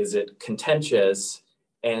others? Is it contentious?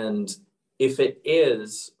 And if it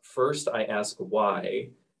is, first I ask why,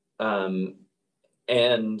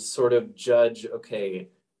 and sort of judge, okay,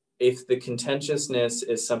 if the contentiousness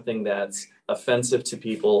is something that's offensive to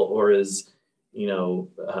people or is,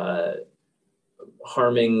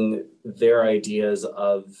 harming their ideas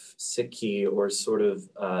of Sikhi or sort of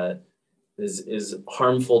is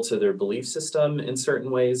harmful to their belief system in certain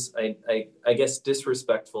ways. I guess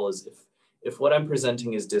disrespectful is if what I'm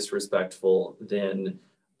presenting is disrespectful, then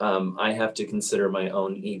I have to consider my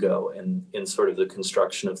own ego in sort of the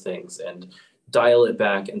construction of things and dial it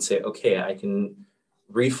back and say, okay, I can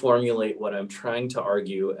reformulate what I'm trying to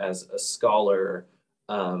argue as a scholar,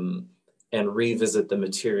 and revisit the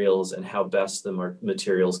materials and how best the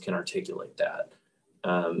materials can articulate that.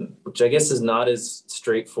 Which I guess is not as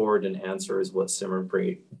straightforward an answer as what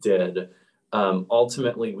Simranpreet did.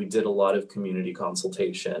 Ultimately, we did a lot of community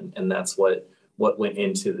consultation, and that's what went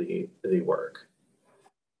into the work.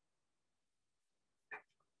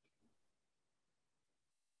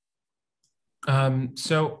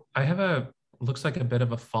 So I have looks like a bit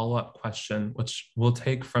of a follow-up question, which we'll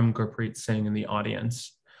take from Gurpreet Singh in the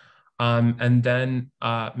audience. And then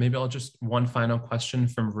maybe I'll just one final question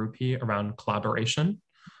from Rupi around collaboration.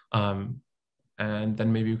 And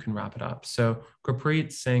then maybe we can wrap it up. So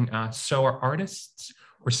Gurpreet Singh asks, so are artists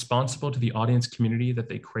responsible to the audience community that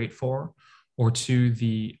they create for, or to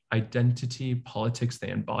the identity politics they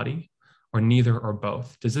embody, or neither or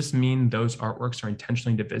both? Does this mean those artworks are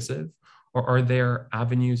intentionally divisive, or are there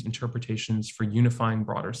avenues, interpretations for unifying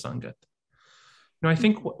broader Sangat? I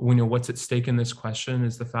think what's at stake in this question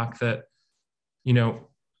is the fact that,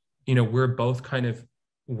 we're both kind of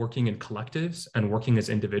working in collectives and working as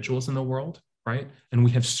individuals in the world, right? And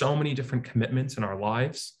we have so many different commitments in our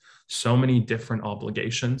lives, so many different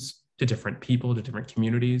obligations to different people, to different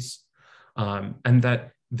communities, and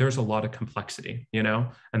that there's a lot of complexity,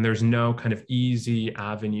 and there's no kind of easy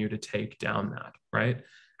avenue to take down that, right?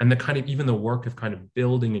 And the kind of, even the work of kind of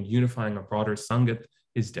building and unifying a broader Sangat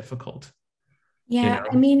is difficult. Yeah,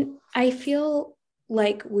 I mean, I feel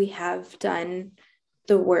like we have done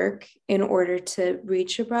the work in order to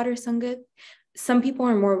reach a broader Sangat. Some people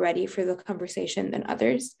are more ready for the conversation than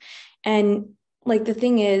others. And like the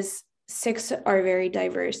thing is, Sikhs are very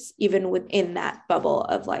diverse, even within that bubble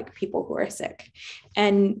of like people who are Sikh.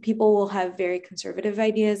 And people will have very conservative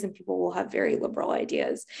ideas and people will have very liberal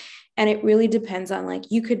ideas. And it really depends on,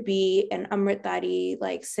 like, you could be an Amritdhari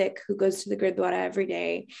like Sikh who goes to the Gurdwara every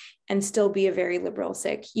day and still be a very liberal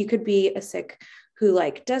Sikh. You could be a Sikh who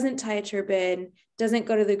like doesn't tie a turban, doesn't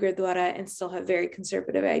go to the Gurdwara, and still have very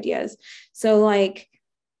conservative ideas. So like,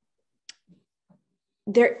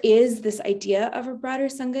 there is this idea of a broader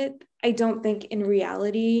Sangat. I don't think in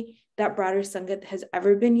reality that broader Sangat has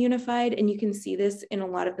ever been unified. And you can see this in a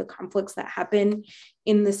lot of the conflicts that happen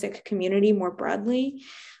in the Sikh community more broadly.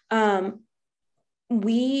 I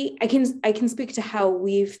can speak to how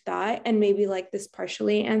we've thought, and maybe like this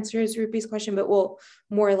partially answers Rupi's question, but we'll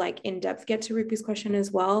more like in depth get to Rupi's question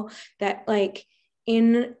as well, that like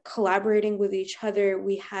in collaborating with each other,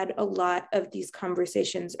 we had a lot of these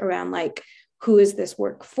conversations around like, who is this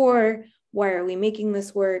work for? Why are we making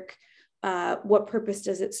this work? What purpose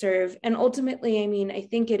does it serve? And ultimately, I mean, I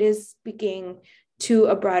think it is speaking to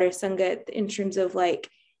a broader Sangat in terms of like,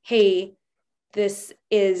 hey, this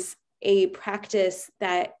is a practice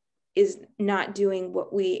that is not doing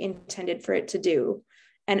what we intended for it to do.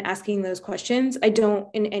 And asking those questions, I don't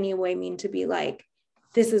in any way mean to be like,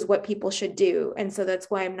 this is what people should do. And so that's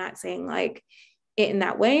why I'm not saying like it in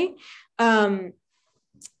that way. But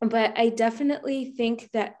I definitely think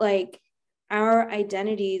that like our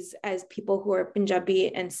identities as people who are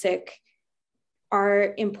Punjabi and Sikh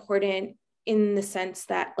are important in the sense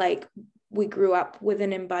that like we grew up with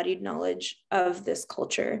an embodied knowledge of this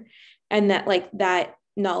culture, and that like that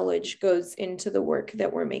knowledge goes into the work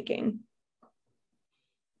that we're making.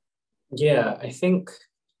 Yeah, I think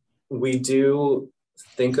we do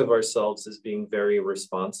think of ourselves as being very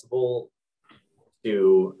responsible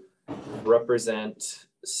to represent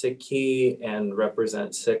Sikhi and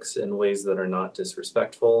represent Sikhs in ways that are not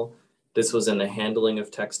disrespectful. This was in the handling of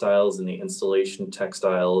textiles and the installation of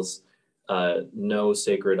textiles. No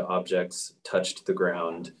sacred objects touched the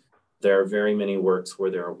ground. There are very many works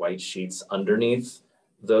where there are white sheets underneath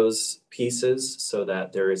those pieces so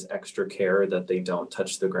that there is extra care that they don't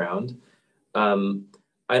touch the ground.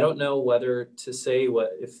 I don't know whether to say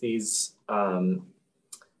if these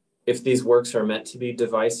works are meant to be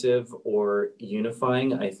divisive or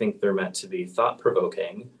unifying. I think they're meant to be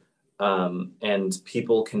thought-provoking, and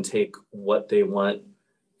people can take what they want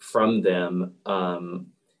from them.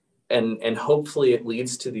 And hopefully it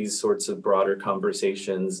leads to these sorts of broader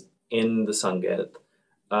conversations in the Sangit.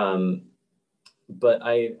 But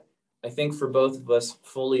I think for both of us,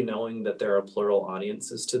 fully knowing that there are plural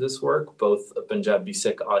audiences to this work, both a Punjabi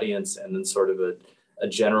Sikh audience and then sort of a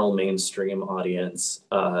general mainstream audience,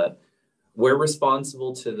 we're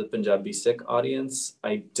responsible to the Punjabi Sikh audience.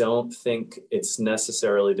 I don't think it's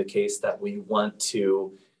necessarily the case that we want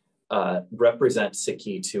to represent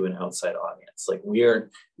Sikhi to an outside audience. Like we are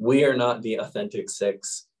not the authentic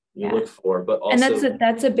Sikhs you look for, but also, and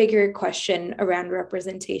that's a bigger question around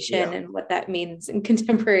representation and what that means in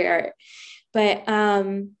contemporary art. But I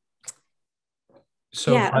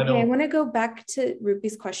want to go back to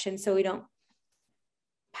Rupi's question so we don't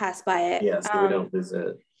pass by it. Yeah, so we don't lose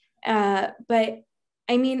it. But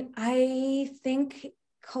I mean, I think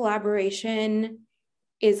collaboration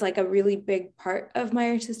is like a really big part of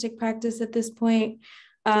my artistic practice at this point.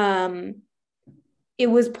 It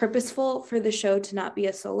was purposeful for the show to not be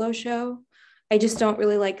a solo show. I just don't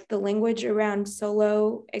really like the language around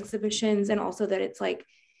solo exhibitions, and also that it's like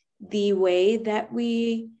the way that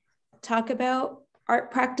we talk about art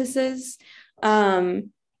practices.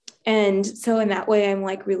 And so in that way, I'm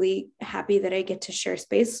like really happy that I get to share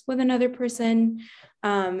space with another person.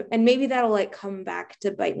 And maybe that'll like come back to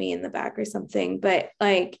bite me in the back or something. But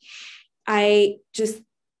like, I just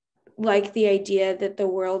like the idea that the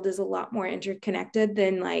world is a lot more interconnected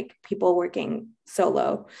than like people working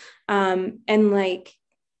solo. And like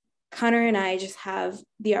Connor and I just have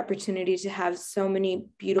the opportunity to have so many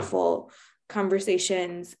beautiful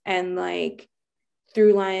conversations and like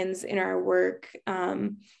through lines in our work.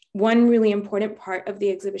 One really important part of the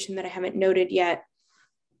exhibition that I haven't noted yet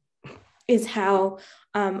is how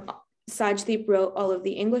Sajdeep wrote all of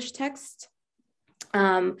the English text.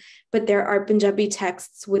 But there are Punjabi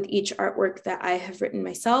texts with each artwork that I have written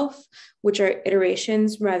myself, which are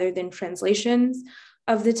iterations rather than translations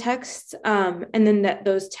of the text. And then that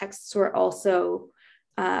those texts were also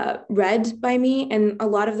read by me. And a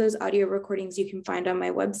lot of those audio recordings you can find on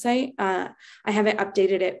my website. I haven't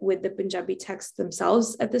updated it with the Punjabi texts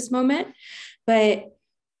themselves at this moment, but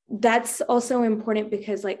that's also important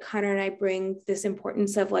because like Connor and I bring this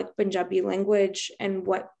importance of like Punjabi language and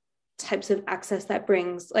what types of access that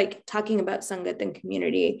brings, like talking about Sangat and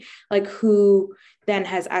community, like who then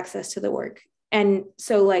has access to the work. And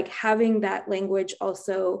so like having that language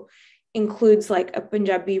also includes like a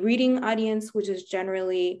Punjabi reading audience, which is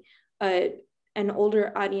generally an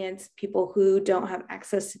older audience, people who don't have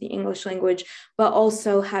access to the English language, but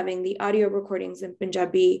also having the audio recordings in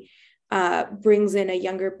Punjabi brings in a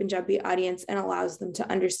younger Punjabi audience and allows them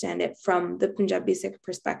to understand it from the Punjabi Sikh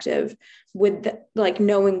perspective, with like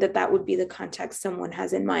knowing that that would be the context someone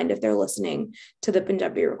has in mind if they're listening to the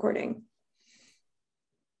Punjabi recording.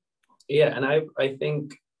 Yeah, and I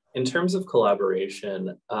think in terms of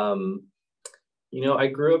collaboration, you know, I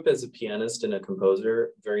grew up as a pianist and a composer,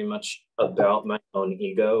 very much about my own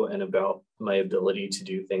ego and about my ability to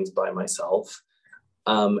do things by myself.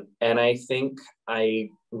 And I think I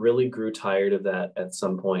really grew tired of that at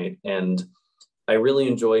some point. And I really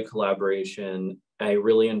enjoy collaboration. I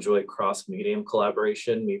really enjoy cross-medium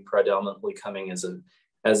collaboration, me predominantly coming as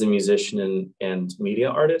a musician and media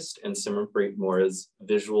artist, and Simranpreet more as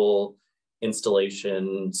visual,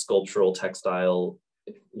 installation, sculptural, textile,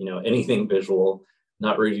 you know, anything visual,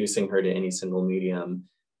 not reducing her to any single medium.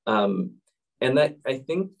 And that, I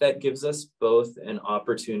think that gives us both an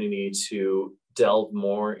opportunity to delve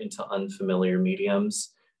more into unfamiliar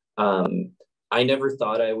mediums. I never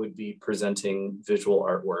thought I would be presenting visual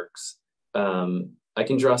artworks. I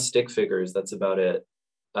can draw stick figures, that's about it.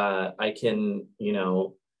 I can, you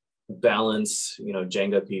know, balance, you know,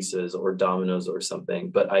 Jenga pieces or dominoes or something,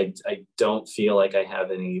 but I don't feel like I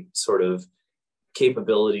have any sort of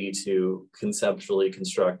capability to conceptually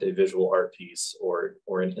construct a visual art piece or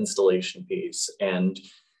an installation piece. And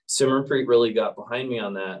Simranpreet really got behind me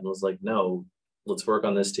on that and was like, no, let's work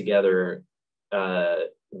on this together.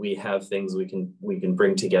 We have things we can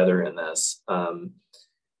bring together in this.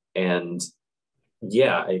 And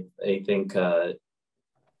yeah, I think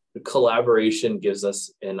collaboration gives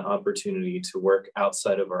us an opportunity to work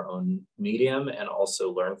outside of our own medium and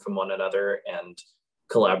also learn from one another. And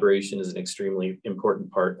collaboration is an extremely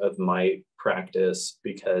important part of my practice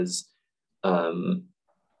because Um,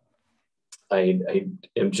 I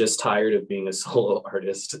am just tired of being a solo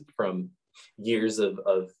artist from years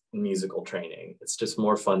of musical training. It's just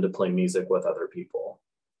more fun to play music with other people.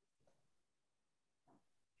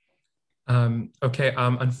 Okay,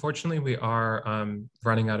 unfortunately, we are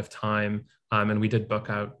running out of time, and we did book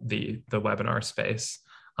out the webinar space.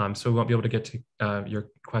 So we won't be able to get to your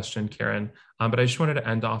question, Kieran. But I just wanted to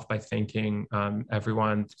end off by thanking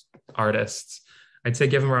everyone, artists. I'd say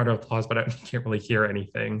give them a round of applause, but I can't really hear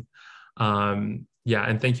anything. Yeah,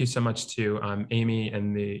 and thank you so much to Amy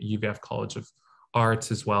and the UVF College of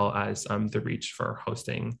Arts, as well as the Reach for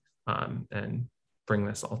hosting and bring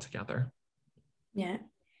this all together. Yeah.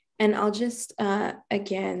 And I'll just,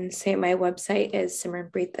 again, say my website is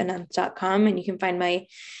simranpreetanand.com, and you can find my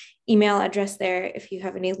email address there if you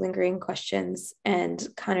have any lingering questions. And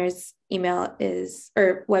Connor's email is,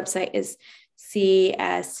 or website is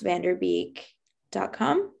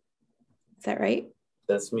csvanderbeek.com. Is that right?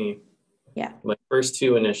 That's me. Yeah. My first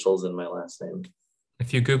two initials in my last name.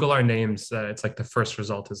 If you Google our names, it's like the first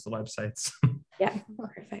result is the websites. Yeah,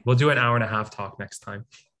 perfect. We'll do an 1.5-hour talk next time.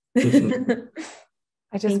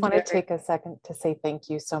 I just want to take a second to say thank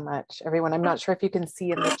you so much, everyone. I'm not sure if you can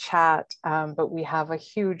see in the chat, but we have a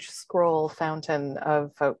huge scroll fountain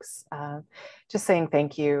of folks just saying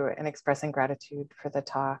thank you and expressing gratitude for the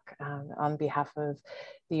talk. On behalf of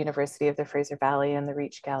the University of the Fraser Valley and the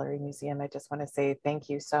Reach Gallery Museum, I just want to say thank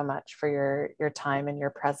you so much for your time and your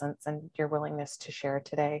presence and your willingness to share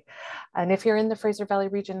today. And if you're in the Fraser Valley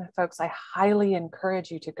region, folks, I highly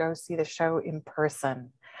encourage you to go see the show in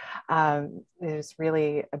person. There's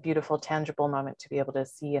really a beautiful, tangible moment to be able to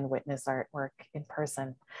see and witness artwork in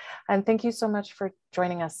person. And thank you so much for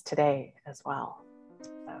joining us today as well.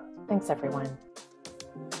 So, thanks, everyone.